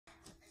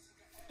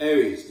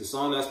Aries, the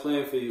song that's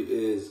playing for you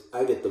is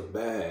I Get the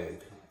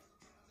Bag,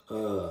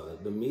 the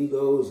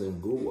Migos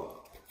and Guwap.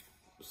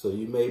 So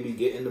you may be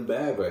getting the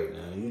bag right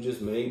now. You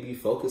just may be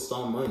focused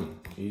on money.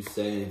 You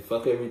saying,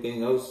 fuck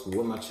everything else,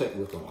 what my check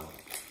looking like?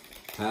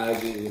 How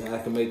I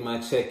can make my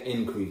check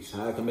increase?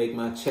 How I can make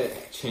my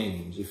check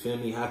change? You feel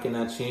me? How can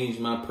I change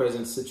my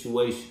present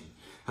situation?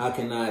 How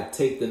can I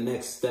take the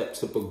next step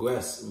to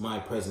progress my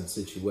present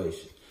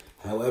situation?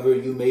 However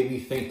you may be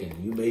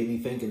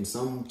thinking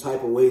some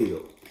type of way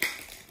though.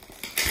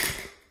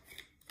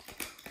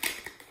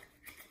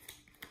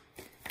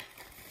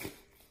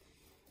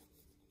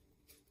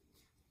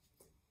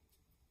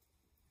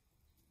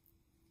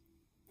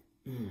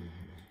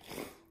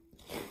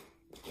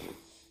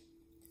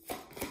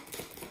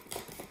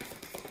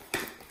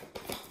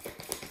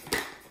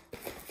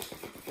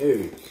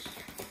 Aries.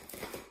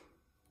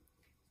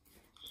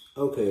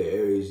 Okay,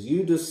 Aries,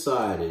 you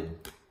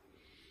decided.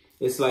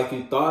 It's like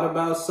you thought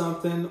about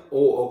something.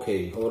 Oh,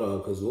 okay, hold on,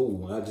 because,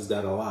 I just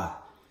got a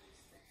lot.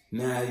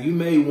 Now, you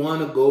may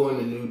want to go in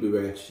a new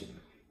direction.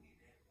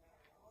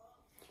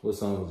 What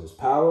song was this?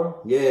 Power?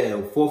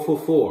 Yeah,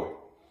 444.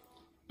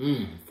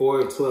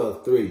 4,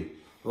 12, 3.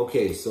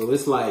 Okay, so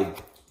it's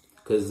like,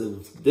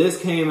 because this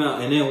came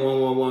out and then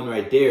 111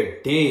 right there.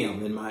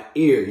 Damn, in my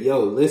ear. Yo,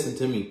 listen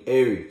to me,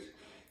 Aries.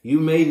 You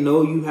may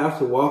know you have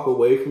to walk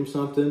away from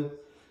something.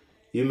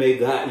 You may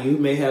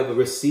have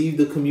received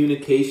the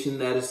communication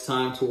that it's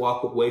time to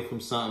walk away from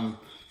something,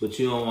 but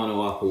you don't want to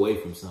walk away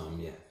from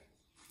something yet.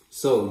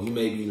 So you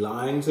may be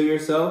lying to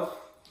yourself.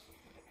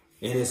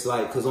 And it's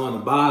like, because on the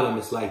bottom,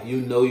 it's like, you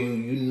know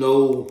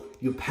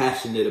you're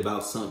passionate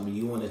about something.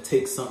 You want to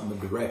take something a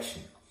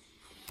direction.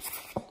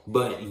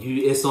 But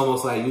it's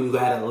almost like you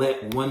got to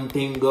let one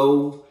thing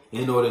go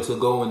in order to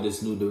go in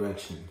this new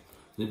direction.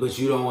 But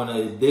you don't want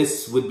to,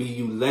 this would be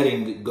you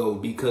letting it go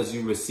because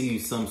you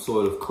received some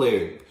sort of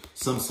clarity,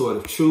 some sort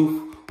of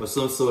truth, or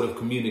some sort of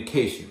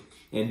communication.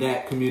 And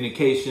that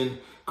communication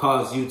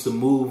caused you to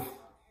move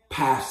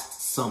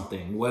past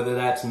something, whether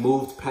that's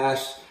moved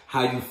past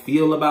how you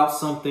feel about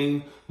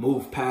something,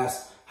 move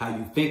past how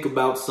you think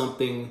about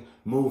something,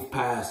 move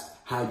past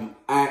how you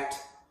act,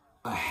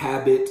 a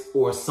habit,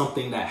 or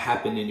something that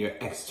happened in your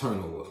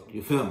external world.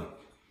 You feel me?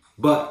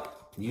 But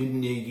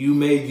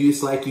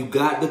it's like you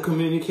got the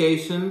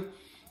communication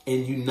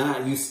and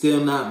you still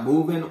not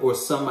moving, or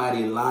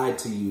somebody lied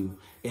to you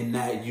and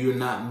that you're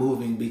not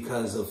moving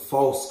because of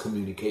false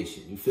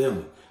communication. You feel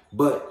me?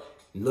 But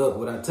look,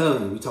 what I'm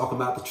telling you, we're talking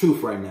about the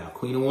truth right now.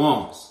 Queen of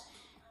Wands.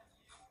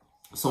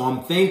 So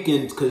I'm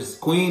thinking, because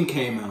Queen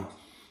came out,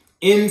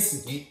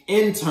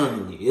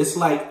 internally, it's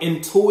like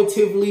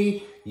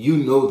intuitively, you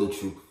know the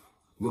truth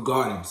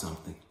regarding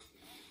something.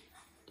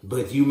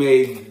 But you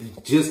may,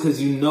 just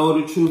because you know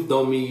the truth,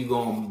 don't mean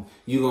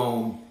you're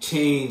gonna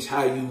change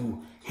how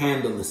you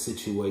handle a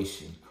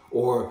situation,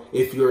 or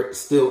if you're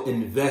still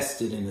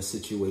invested in a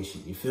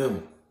situation. You feel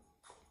me?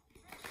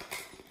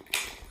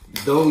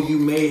 Though you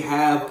may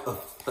have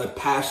a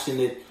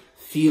passionate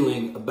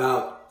feeling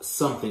about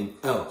something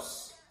else.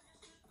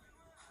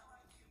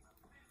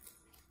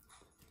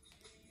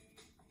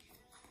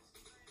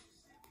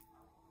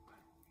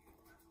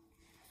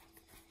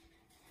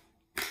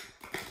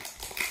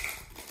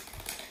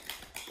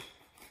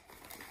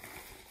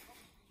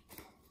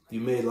 You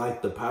may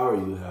like the power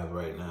you have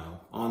right now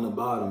on the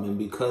bottom. And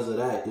because of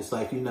that, it's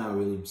like you're not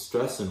really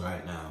stressing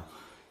right now.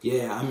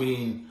 Yeah, I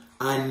mean,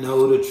 I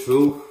know the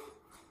truth,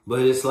 but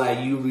it's like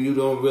you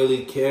don't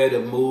really care to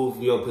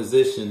move your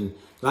position.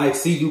 Like,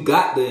 see, you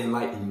got the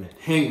enlightenment,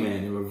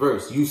 hangman in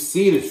reverse. You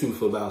see the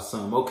truth about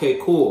something. Okay,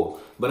 cool.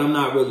 But I'm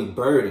not really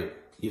burdened.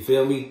 You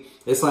feel me?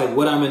 It's like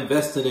what I'm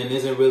invested in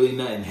isn't really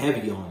nothing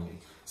heavy on me.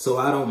 So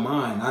I don't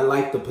mind. I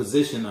like the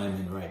position I'm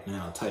in right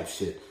now type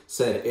shit,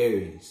 said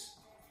Aries.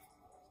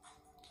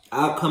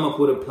 I'll come up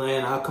with a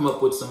plan. I'll come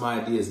up with some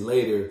ideas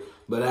later.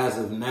 But as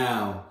of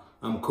now,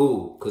 I'm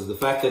cool. Because the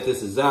fact that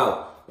this is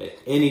out, at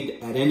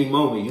any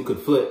moment, you could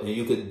flip and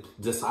you could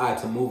decide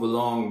to move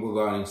along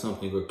regarding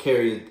something or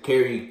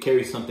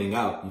carry something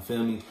out. You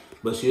feel me?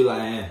 But you're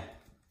like,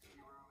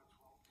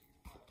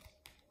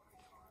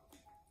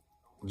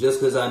 just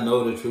because I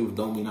know the truth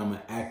don't mean I'm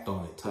going to act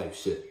on it type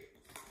shit.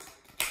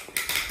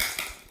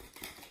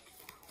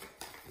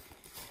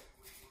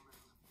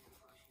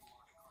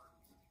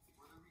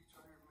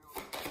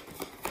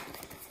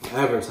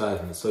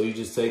 Advertisement. So you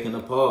just taking a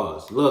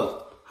pause.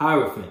 Look,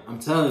 Hierophant, I'm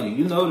telling you,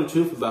 you know the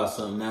truth about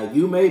something. Now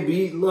you may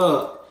be,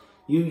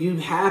 you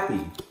happy.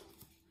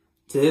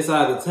 It's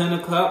either 10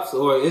 of Cups,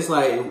 or it's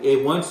like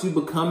once you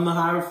become the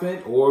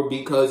Hierophant, or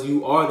because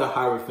you are the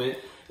Hierophant,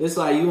 it's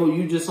like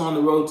you just on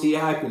the road to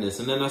your happiness.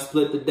 And then I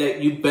split the deck,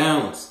 you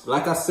balanced.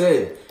 Like I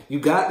said, you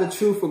got the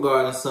truth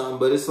regarding something,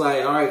 but it's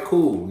like, all right,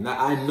 cool.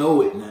 Now I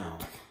know it now.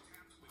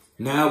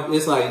 Now,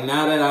 it's like,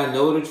 now that I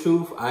know the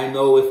truth, I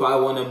know if I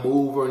want to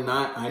move or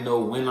not. I know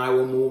when I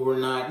will move or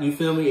not. You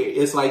feel me?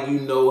 It's like you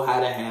know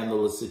how to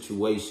handle a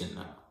situation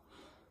now.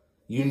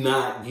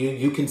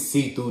 You can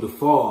see through the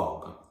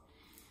fog.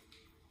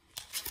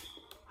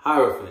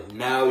 Hierophant.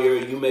 Now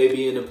you may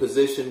be in a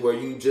position where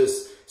you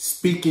just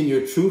speaking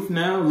your truth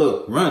now.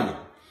 Look, running.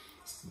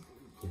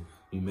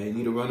 You may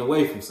need to run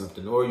away from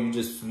something, or you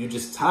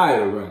just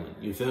tired of running.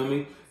 You feel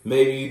me?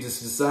 Maybe you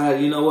just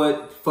decide, you know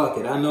what? Fuck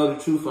it. I know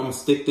the truth. I'm gonna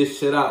stick this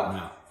shit out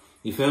now.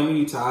 You feel me?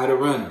 You tired of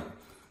running.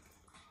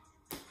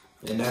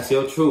 And that's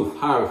your truth,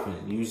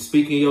 Hierophant. You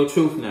speaking your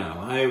truth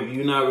now.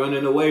 You're not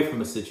running away from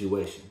a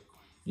situation.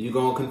 You're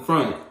gonna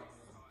confront it.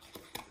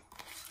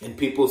 And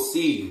people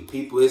see you.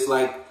 People, it's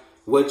like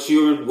what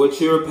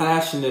you're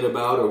passionate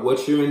about or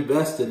what you're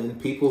invested in.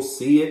 People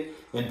see it,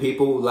 and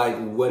people like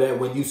whatever.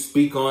 When you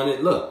speak on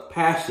it, look,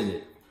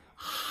 passionate,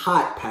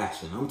 hot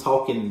passion. I'm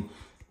talking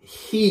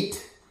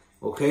heat,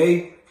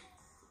 okay?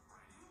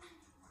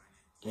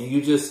 And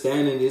you just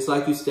standing. It's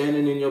like you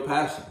standing in your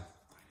passion.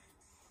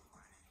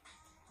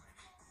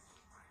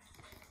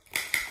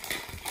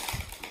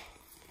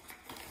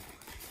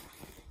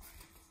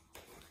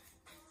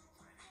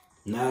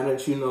 Now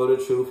that you know the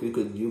truth,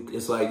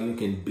 it's like you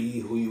can be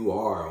who you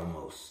are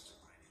almost.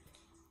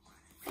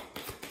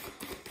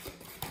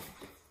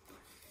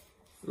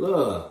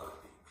 Look,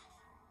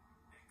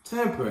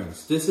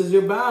 Temperance, this is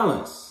your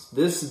balance.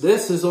 This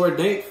is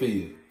ordained for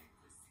you.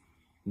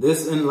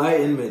 This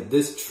enlightenment,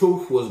 this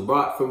truth was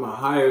brought from a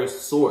higher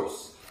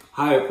source,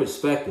 higher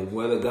perspective.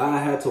 Whether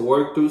God had to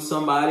work through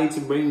somebody to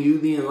bring you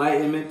the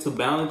enlightenment to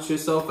balance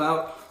yourself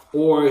out,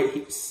 or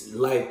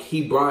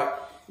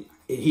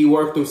he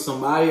worked through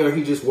somebody, or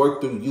he just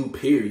worked through you,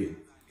 period.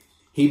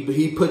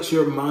 He put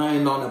your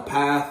mind on a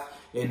path,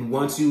 and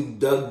once you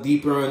dug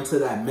deeper into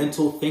that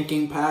mental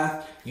thinking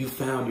path, you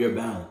found your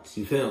balance.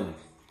 You feel me?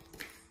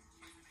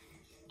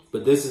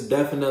 But this is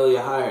definitely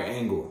a higher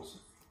angle.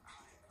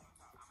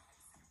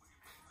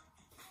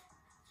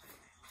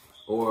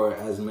 Or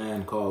as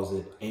man calls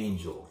it,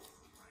 angel.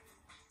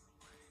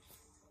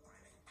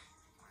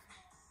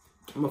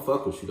 I'm gonna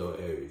fuck with you though,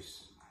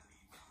 Aries.